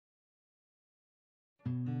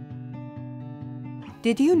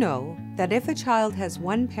Did you know that if a child has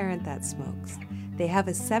one parent that smokes, they have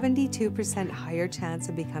a 72% higher chance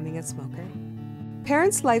of becoming a smoker?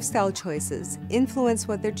 Parents' lifestyle choices influence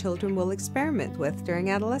what their children will experiment with during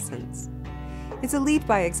adolescence. It's a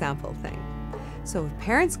lead-by-example thing. So if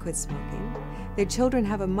parents quit smoking, their children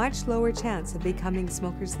have a much lower chance of becoming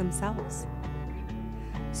smokers themselves.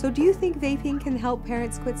 So do you think vaping can help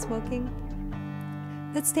parents quit smoking?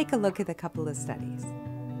 Let's take a look at a couple of studies.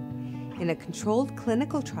 In a controlled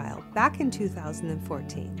clinical trial back in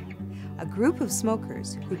 2014, a group of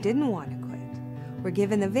smokers who didn't want to quit were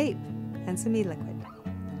given a vape and some eliquid.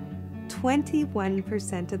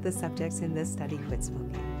 21% of the subjects in this study quit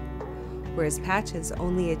smoking, whereas patches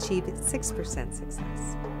only achieved 6%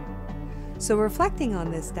 success. So reflecting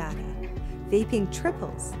on this data, vaping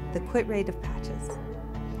triples the quit rate of patches.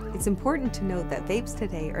 It's important to note that vapes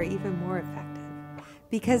today are even more effective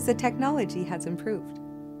because the technology has improved.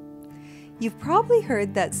 You've probably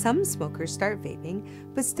heard that some smokers start vaping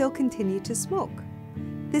but still continue to smoke.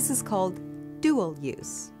 This is called dual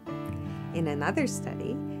use. In another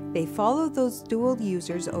study, they followed those dual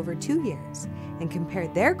users over 2 years and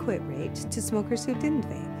compared their quit rate to smokers who didn't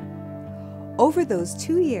vape. Over those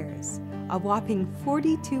 2 years, a whopping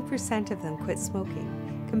 42% of them quit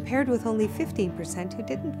smoking, compared with only 15% who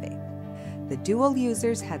didn't vape. The dual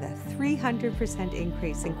users had a 300%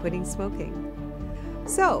 increase in quitting smoking.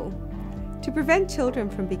 So, to prevent children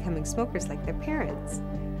from becoming smokers like their parents,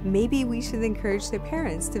 maybe we should encourage their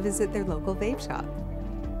parents to visit their local vape shop.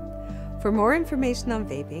 For more information on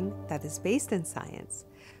vaping that is based in science,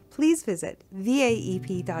 please visit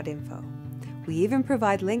VAEP.info. We even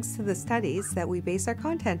provide links to the studies that we base our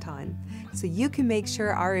content on, so you can make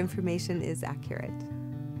sure our information is accurate.